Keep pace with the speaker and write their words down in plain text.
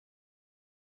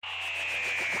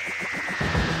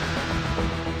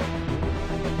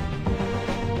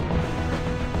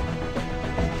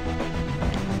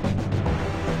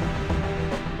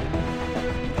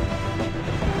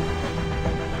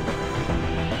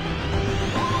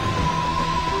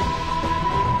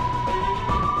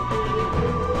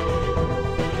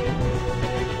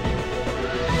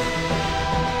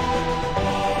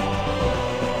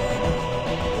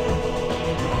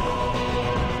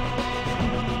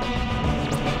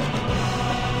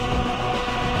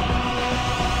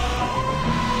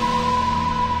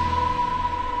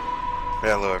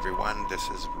Hello everyone, this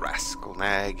is Rascal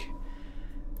Nag.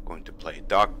 Going to play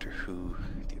Doctor Who,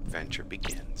 The Adventure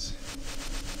Begins.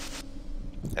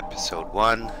 Episode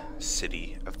 1,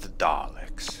 City of the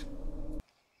Daleks.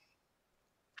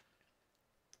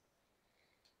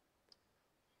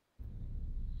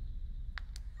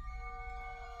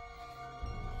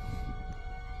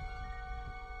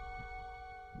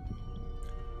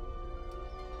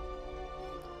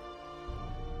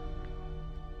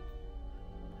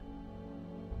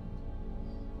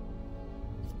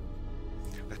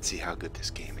 Let's see how good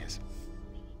this game is.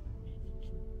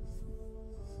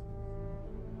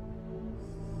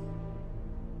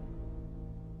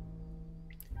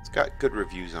 It's got good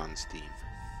reviews on Steam.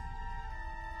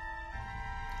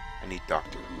 Any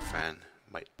Doctor Who fan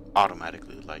might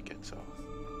automatically like it, so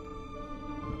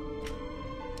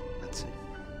let's see.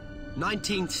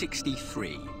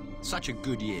 1963. Such a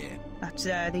good year. That's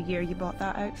the year you bought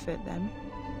that outfit, then?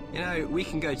 You know, we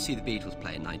can go to see the Beatles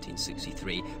play in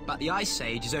 1963, but the Ice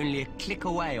Age is only a click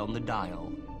away on the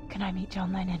dial. Can I meet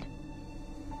John Lennon?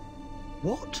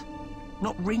 What?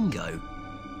 Not Ringo?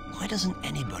 Why doesn't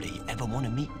anybody ever want to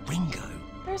meet Ringo?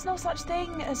 There's no such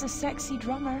thing as a sexy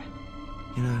drummer.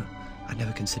 You know, I'd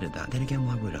never considered that. Then again,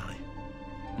 why would I?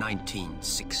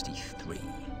 1963.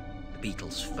 The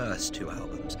Beatles' first two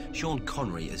albums. Sean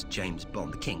Connery as James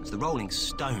Bond. The Kings. The Rolling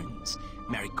Stones.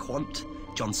 Mary Quant.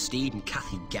 John Steed and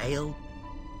Kathy Gale.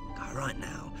 God, right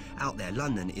now, out there,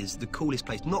 London is the coolest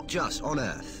place, not just on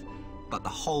Earth, but the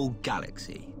whole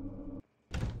galaxy.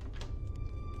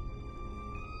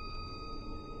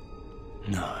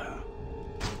 No.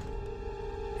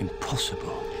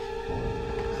 Impossible.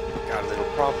 Got a little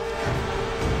problem.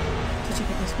 Did you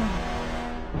get this wrong?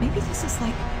 Maybe this is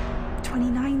like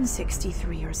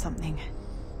 2963 or something.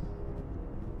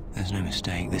 There's no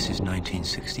mistake, this is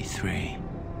 1963.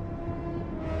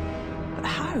 But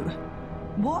how?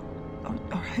 What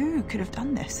or who could have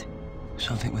done this?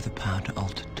 Something with the power to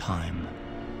alter time.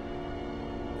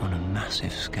 On a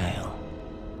massive scale.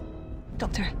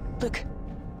 Doctor, look.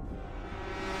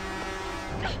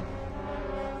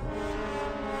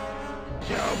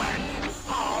 Human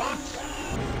halt!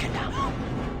 Get down.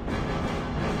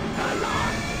 The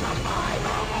last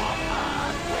survivor of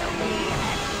Earth will be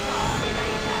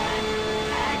exterminated!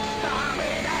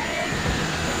 Exterminated!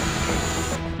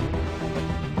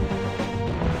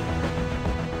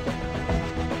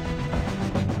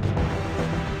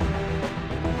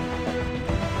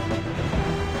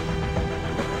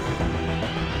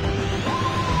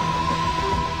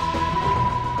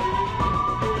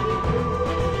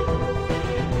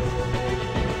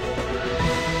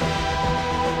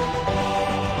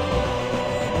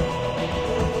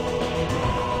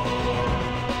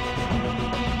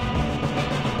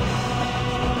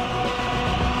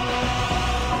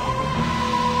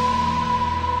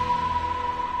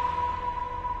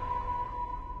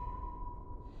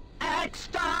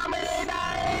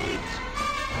 Exterminate!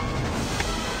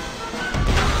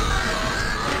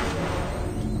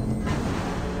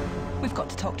 We've got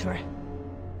to talk to her.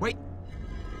 Wait.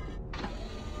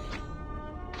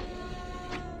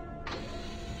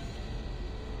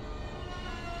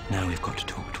 Now we've got to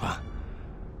talk to her.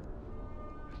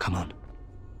 Come on.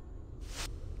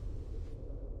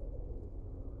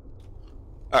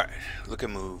 Alright, look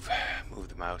and move. Move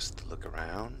the mouse to look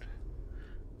around.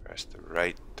 Press the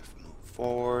right to move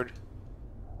forward.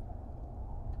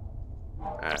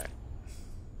 Alright.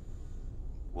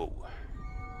 Whoa.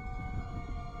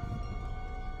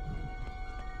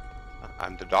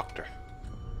 I'm the doctor.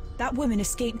 That woman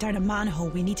escaped down a manhole.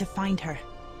 We need to find her.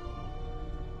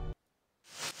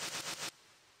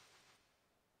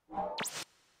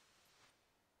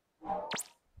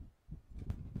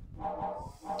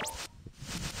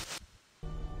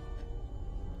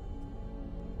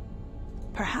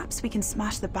 Perhaps we can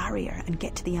smash the barrier and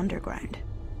get to the underground.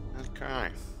 Okay.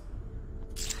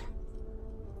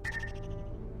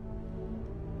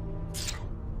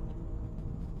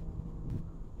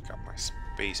 Got my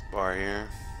space bar here.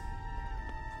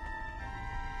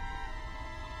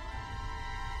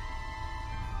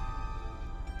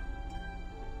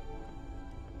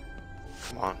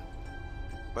 Come on.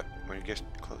 But when you get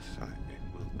close to it, it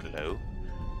will glow.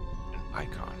 An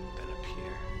icon will then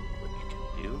appear. What you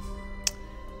can do,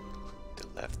 the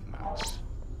left mouse.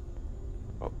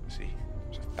 Oh, see,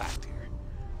 there's a fact here.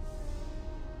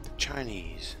 The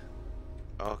Chinese.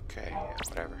 Okay, yeah,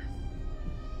 whatever.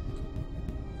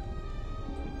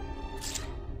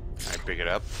 I pick it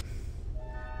up.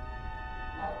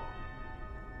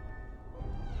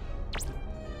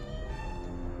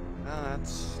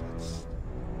 That's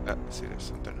see, there's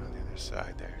something on the other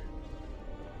side there.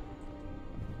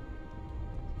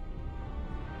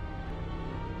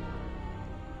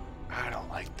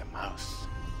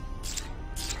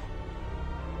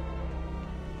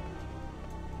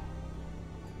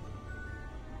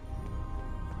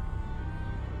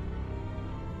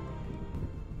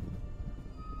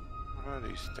 are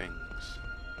these things?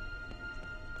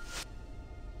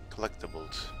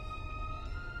 Collectibles.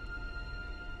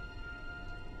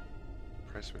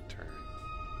 Press return.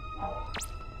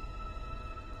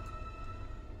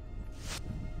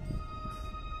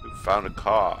 We found a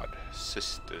card.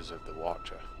 Sisters of the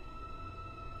Water.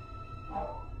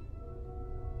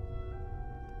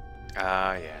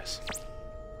 Ah, yes.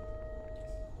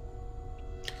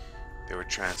 They were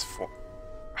transformed.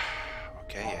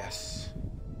 Okay, yes.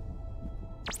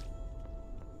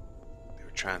 They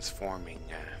were transforming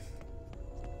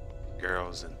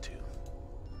girls into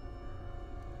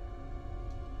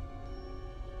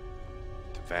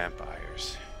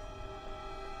vampires.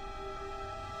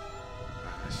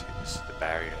 I see, this is the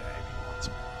barrier that Abby wants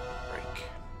me to break.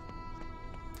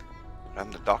 But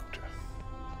I'm the doctor.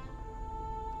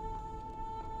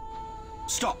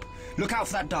 Stop! Look out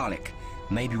for that Dalek.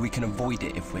 Maybe we can avoid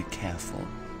it if we're careful.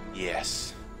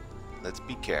 Yes. Let's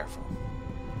be careful.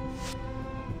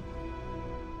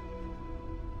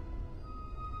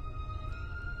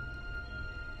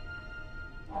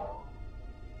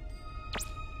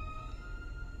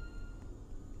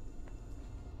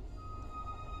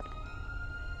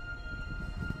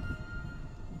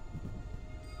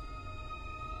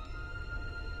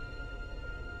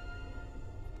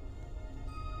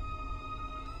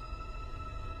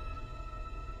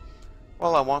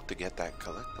 Well, I want to get that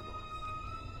collectible.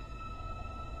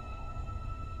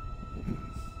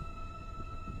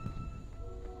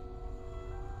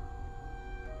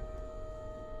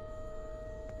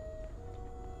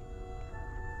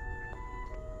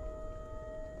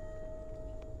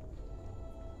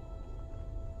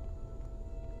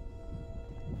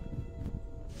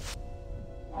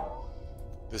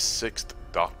 The Sixth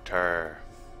Doctor.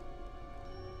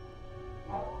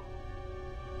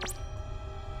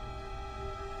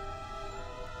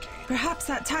 Perhaps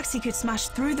that taxi could smash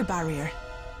through the barrier.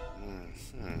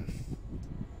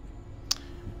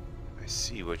 I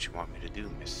see what you want me to do,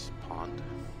 Miss Pond.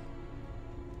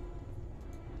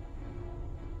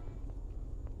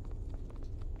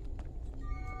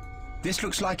 This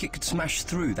looks like it could smash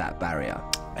through that barrier.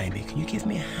 Amy, can you give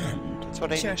me a hand? That's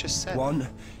what Amy just said. 1,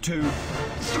 2,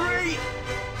 3!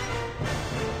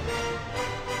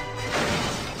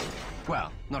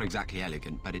 Well, not exactly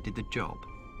elegant, but it did the job.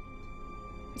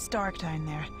 It's dark down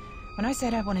there. When I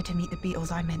said I wanted to meet the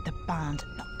Beatles, I meant the band,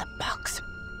 not the bugs.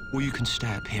 Or you can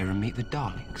stay up here and meet the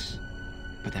Daleks.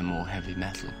 But they're more heavy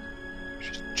metal.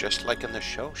 She's just like in the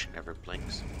show, she never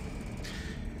blinks.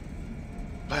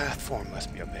 Platform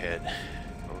must be up ahead.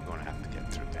 But we're going to have to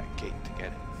get through that gate to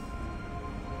get it.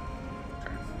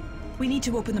 Okay. We need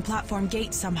to open the platform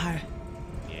gate somehow.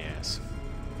 Yes.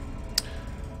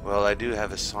 Well, I do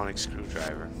have a sonic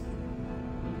screwdriver.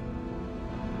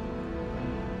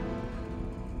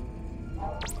 You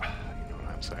know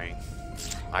what I'm saying?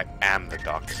 I am the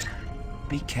Doctor.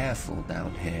 Be careful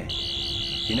down here.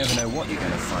 You never know what you're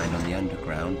going to find on the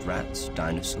underground. Rats,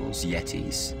 dinosaurs,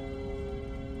 yetis.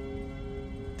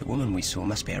 The woman we saw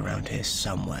must be around here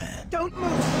somewhere. Don't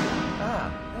move!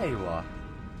 Ah, there you are.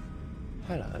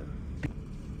 Hello.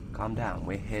 Calm down,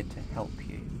 we're here to help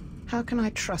you. How can I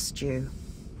trust you?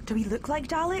 Do we look like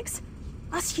Daleks?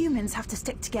 Us humans have to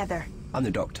stick together. I'm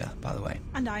the Doctor, by the way.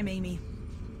 And I'm Amy.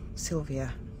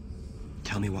 Sylvia.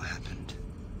 Tell me what happened.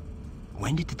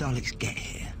 When did the Daleks get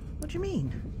here? What do you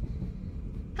mean?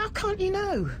 How can't you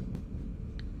know?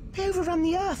 They overrun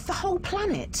the Earth, the whole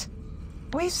planet.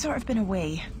 We've sort of been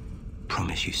away.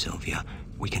 Promise you, Sylvia,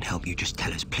 we can help you. Just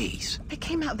tell us, please. They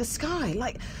came out of the sky,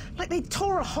 like they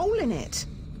tore a hole in it.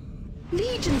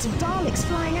 Legions of Daleks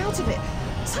flying out of it.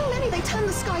 So many they turned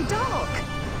the sky dark.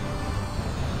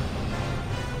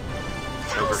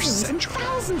 Thousands and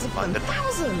thousands of them,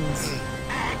 thousands.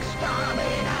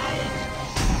 Exterminate!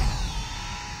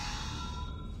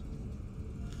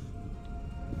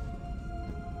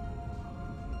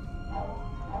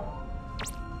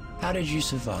 How did you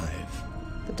survive?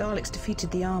 The Daleks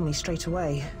defeated the army straight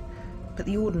away, but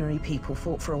the ordinary people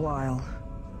fought for a while.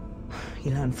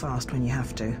 You learn fast when you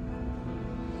have to.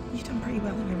 You've done pretty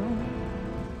well in your role.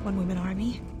 One-woman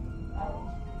army.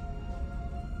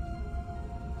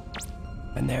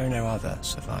 And there are no other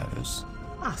survivors.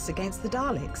 Us against the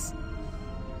Daleks.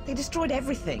 They destroyed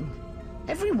everything.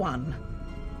 Everyone.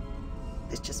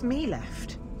 There's just me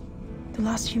left. The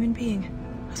last human being.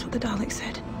 That's what the Daleks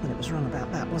said. Well, it was wrong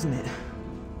about that, wasn't it?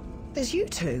 There's you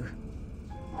two.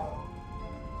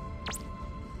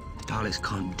 The Daleks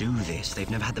can't do this. They've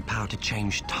never had the power to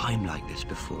change time like this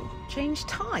before. Change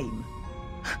time?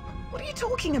 What are you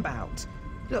talking about?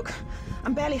 Look,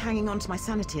 I'm barely hanging on to my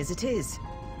sanity as it is.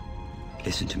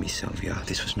 Listen to me, Sylvia.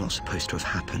 This was not supposed to have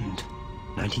happened.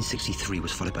 1963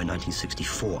 was followed by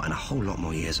 1964 and a whole lot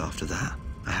more years after that.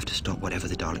 I have to stop whatever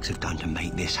the Daleks have done to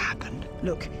make this happen.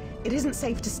 Look, it isn't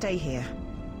safe to stay here.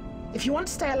 If you want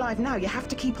to stay alive now, you have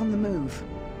to keep on the move.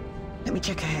 Let me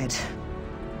check ahead.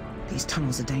 These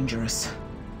tunnels are dangerous.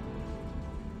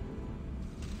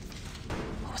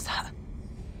 What was that?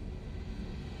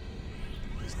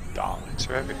 These Daleks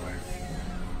are everywhere.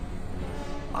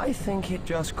 I think it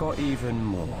just got even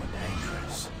more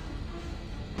dangerous.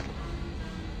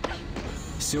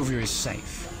 Sylvia is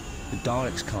safe. The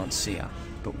Daleks can't see her,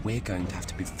 but we're going to have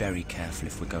to be very careful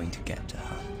if we're going to get to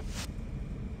her.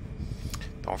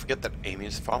 Don't forget that Amy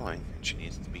is following, and she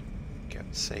needs to be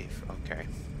kept safe. Okay.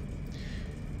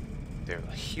 They'll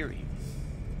hear you.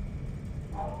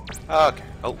 Okay.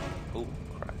 Oh,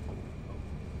 crap.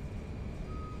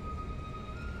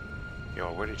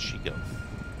 Yo, where did she go?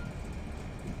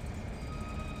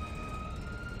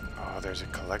 Oh, there's a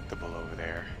collectible over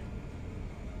there.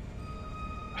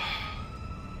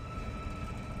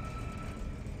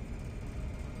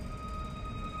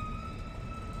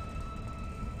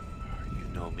 You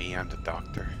know me, I'm the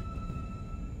doctor.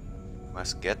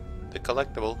 Must get the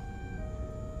collectible.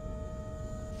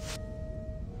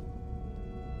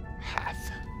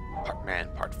 Hath. Part man,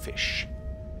 part fish.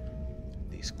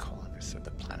 These colonists of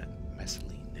the planet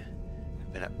Messeline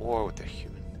have been at war with the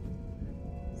human.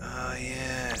 Ah,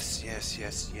 yes.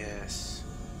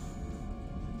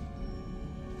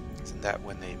 Isn't that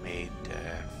when they made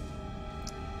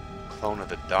clone of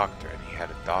the Doctor and he had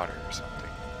a daughter or something?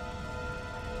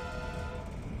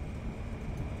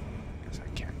 Guess I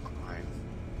can't climb.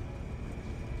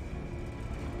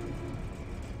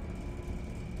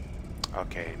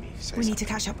 Okay, Amy, say We something. need to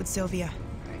catch up with Sylvia.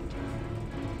 Thank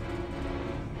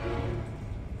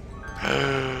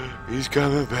you. He's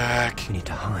coming back. We need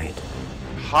to hide.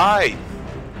 Hide!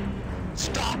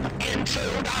 Stop,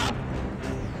 intruder!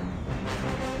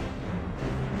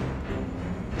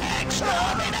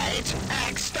 Exterminate!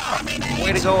 Exterminate!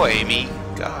 Way to go, Amy.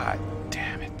 God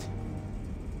damn it.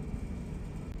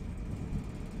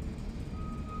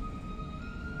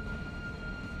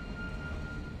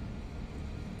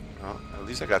 Well, at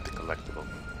least I got the collectible.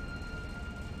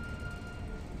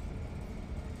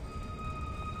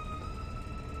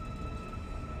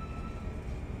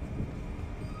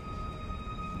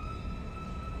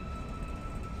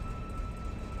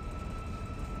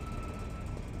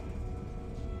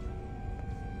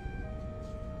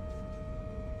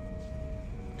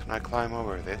 Can I climb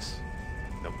over this?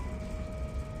 Nope.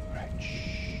 Right,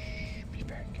 shh. Be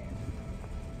back.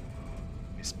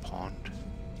 Miss Pond.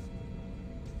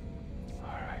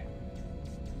 Alright.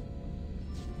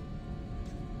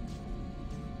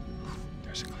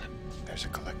 There's a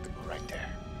collectible right there.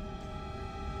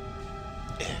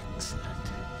 Excellent.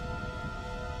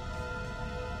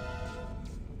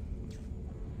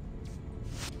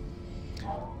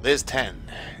 Liz 10,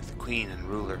 the Queen and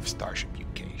ruler of Starship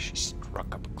UK. She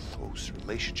struck up a close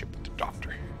relationship with the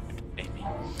Doctor and Amy.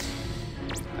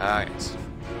 Ah, yes.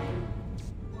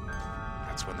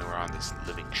 That's when they were on this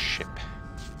living ship.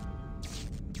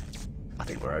 I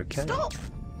think we're okay. Stop!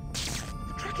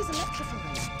 The track is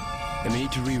electrifying. And we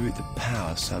need to reroute the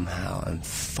power somehow, and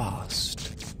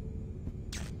fast.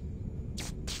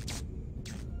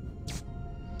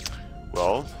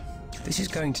 Well, This is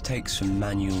going to take some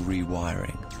manual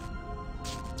rewiring.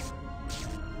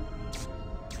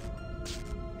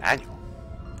 manual.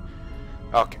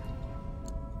 Okay.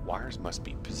 Wires must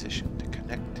be positioned to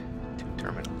connect two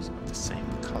terminals of the same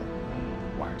color.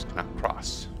 Wires cannot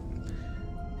cross.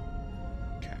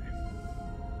 Okay.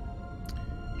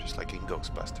 Just like in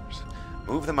Ghostbusters.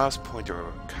 Move the mouse pointer over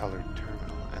a colored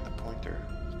terminal and the pointer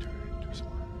will turn into a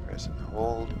small. Press and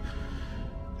hold.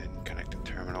 Then connect the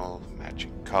terminal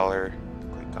matching color.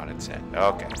 Click on its end.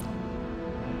 Okay.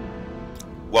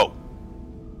 Whoa.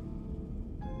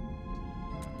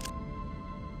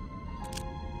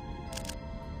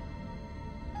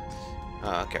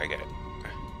 Oh, okay, I get it.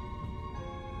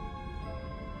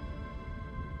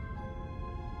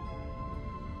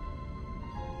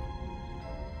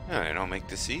 No, they don't make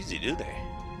this easy, do they?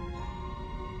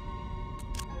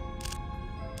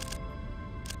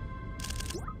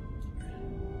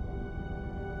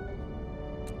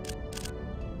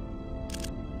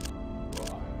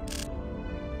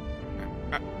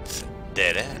 It's a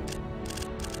dead end.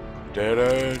 Dead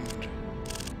end.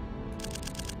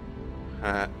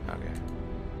 Okay.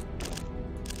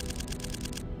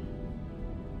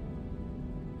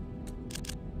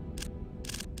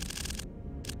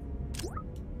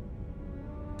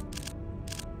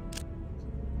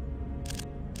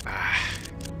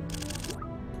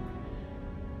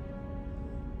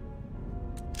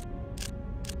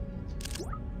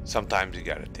 Sometimes you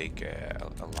gotta take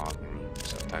a long route.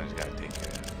 Sometimes you gotta take a...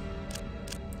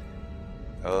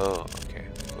 Oh, okay.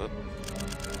 Whoop.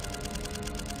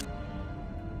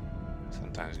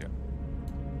 Sometimes you go...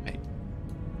 Hey.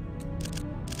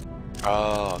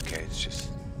 Oh, okay. It's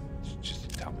just to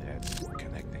tell me that it's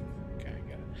connecting. Okay, I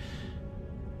got it.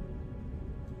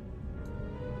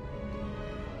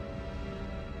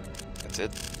 That's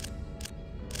it.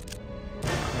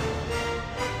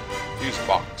 Fuse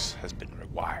box has been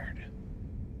rewired.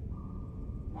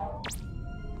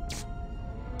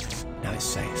 Now it's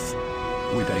safe.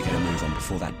 We better get a move on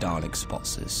before that Dalek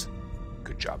spots us.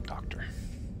 Good job, Doctor.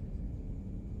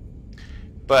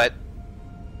 But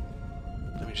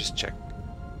let me just check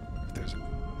if there's a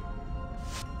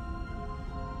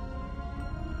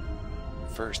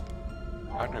first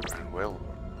underground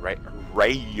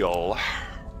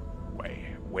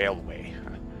railway.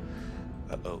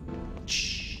 Uh-oh.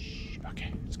 Shh.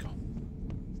 Okay, let's go.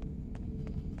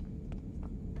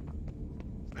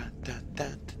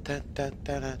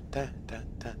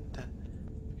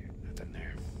 Nothing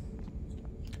there.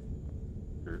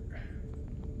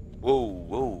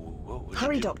 Whoa.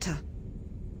 Hurry, Doctor.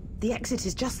 The exit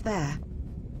is just there.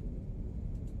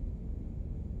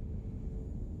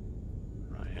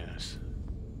 Oh, yes.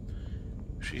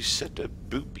 She set a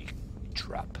booby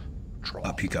trap.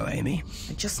 Up you go, Amy.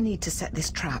 I just need to set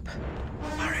this trap.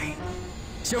 Hurry.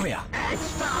 Sylvia!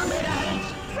 Exterminate!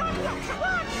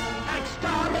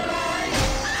 Exterminate!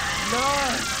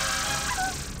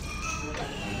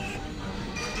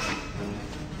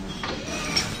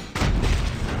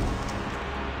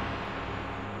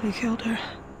 They killed her.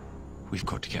 We've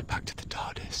got to get back to the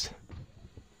TARDIS.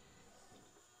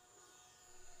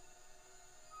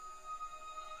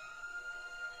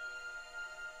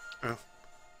 Oh.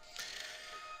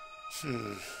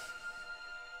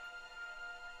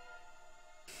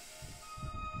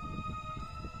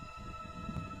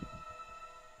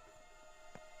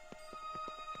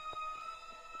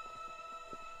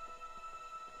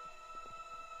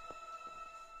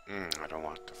 I don't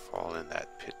want to fall in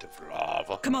that pit of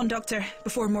lava. Come on, Doctor,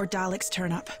 before more Daleks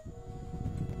turn up.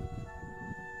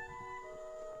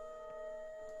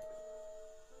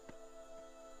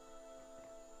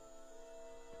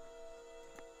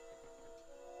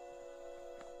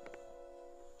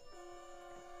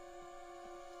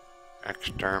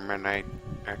 Exterminate.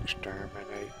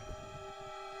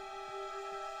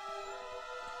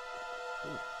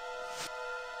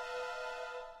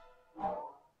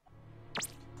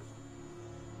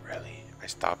 Really? I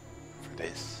stopped for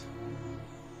this?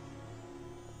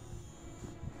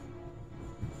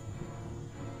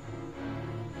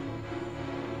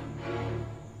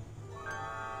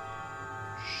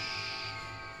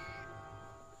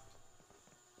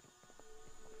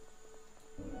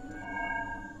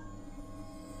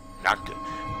 Not good.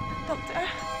 Doctor?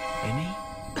 Amy?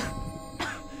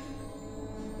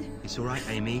 It's all right,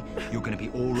 Amy. You're going to be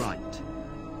all right.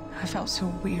 I felt so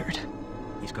weird.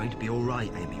 It's going to be all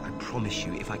right, Amy. I promise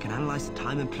you, if I can analyze the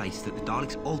time and place that the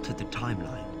Daleks altered the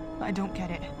timeline. I don't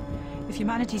get it. If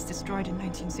humanity's destroyed in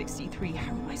 1963,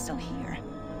 how am I still here?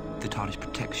 The TARDIS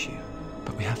protects you,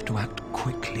 but we have to act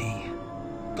quickly.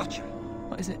 Gotcha.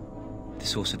 What is it? The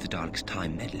source of the Daleks'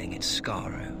 time meddling, it's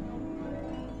Skaro.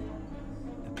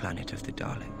 The planet of the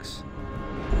Daleks.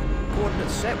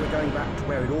 Coordinates set, we're going back to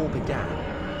where it all began.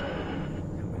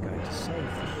 And we're going to save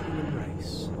the human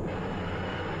race.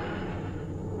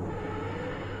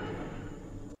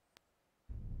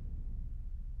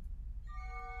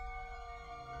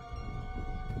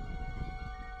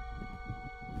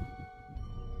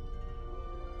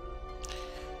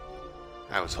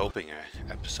 I was hoping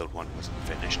episode 1 wasn't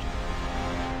finished.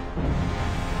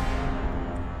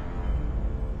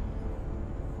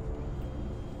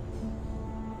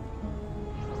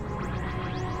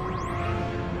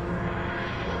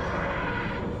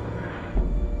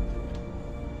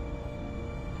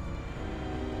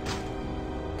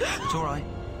 It's all right.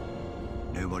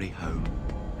 Nobody home.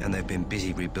 And they've been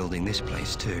busy rebuilding this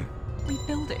place, too.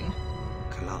 Rebuilding?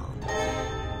 Kalan.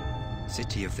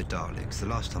 City of the Daleks. The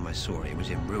last time I saw it, it was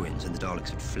in ruins and the Daleks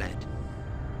had fled.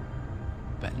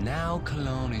 But now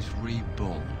Kalan is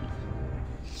reborn.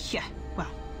 Yeah,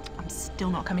 well, I'm still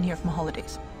not coming here for my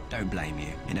holidays. Don't blame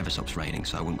you. It never stops raining,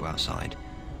 so I wouldn't go outside.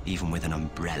 Even with an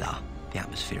umbrella, the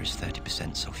atmosphere is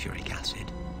 30% sulfuric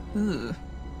acid. Ugh.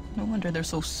 No wonder they're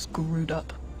so screwed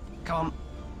up. Come on.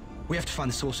 We have to find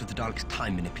the source of the Daleks'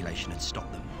 time manipulation and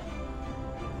stop them.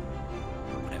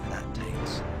 Whatever that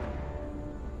takes.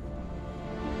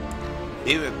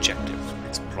 New objective.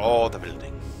 Explore the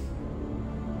building.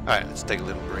 Alright, let's take a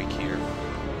little break here.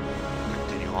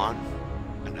 Continue on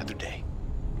another day.